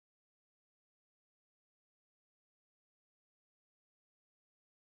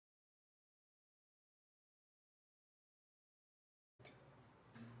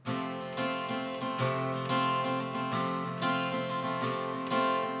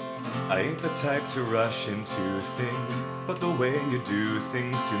I ain't the type to rush into things, but the way you do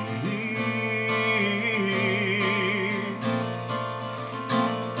things to me.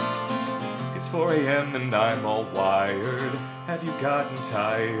 It's 4 a.m. and I'm all wired. Have you gotten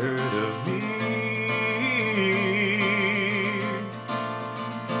tired of me?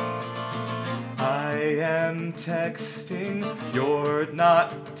 I am texting, you're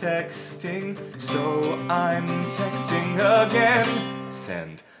not texting, so I'm texting again.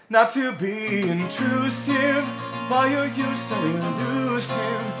 Send. Not to be intrusive, why are you so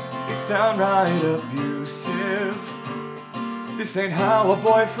elusive? It's downright abusive. This ain't how a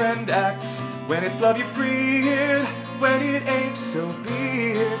boyfriend acts. When it's love you free it, when it ain't so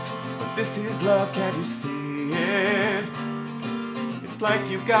be it. But this is love, can't you see it? It's like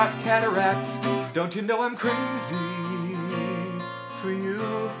you've got cataracts. Don't you know I'm crazy for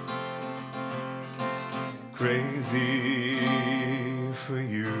you? Crazy for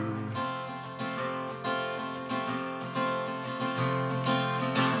you.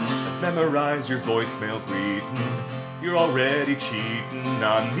 I've memorized your voicemail greeting. You're already cheating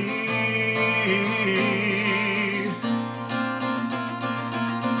on me.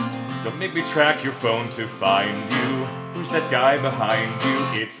 Don't make me track your phone to find you. Who's that guy behind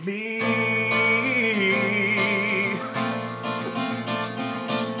you? It's me.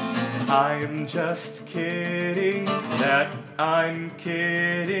 I'm just kidding that I'm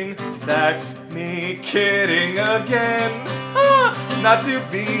kidding. That's me kidding again. Not to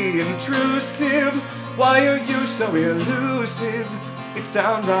be intrusive. Why are you so elusive? It's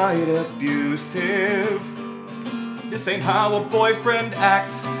downright abusive. This ain't how a boyfriend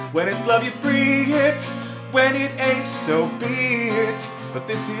acts. When it's love you free it, when it ain't so be it. But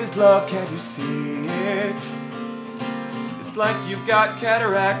this is love, can't you see it? It's like you've got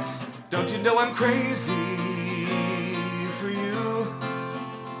cataracts. Don't you know I'm crazy for you?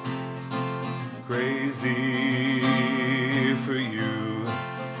 Crazy for you.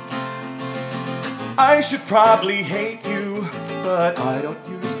 I should probably hate you, but I don't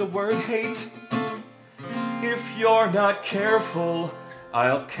use the word hate. If you're not careful,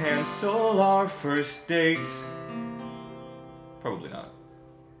 I'll cancel our first date. Probably not.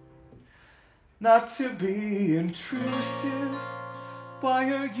 Not to be intrusive.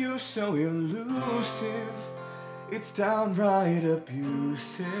 Why are you so elusive? It's downright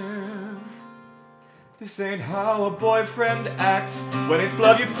abusive. This ain't how a boyfriend acts. When it's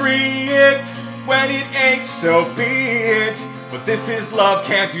love you free it, when it ain't so be it. But this is love,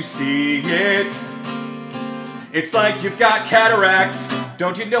 can't you see it? It's like you've got cataracts.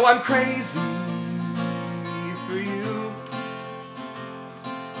 Don't you know I'm crazy for you?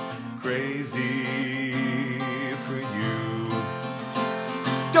 Crazy for you.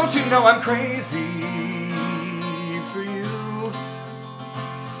 Don't you know I'm crazy for you?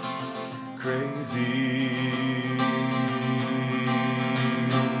 Crazy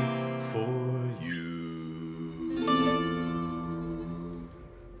for you.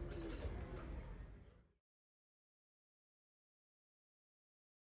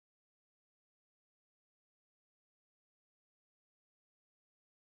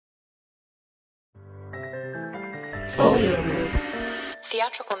 Folio Group.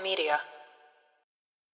 Theatrical Media.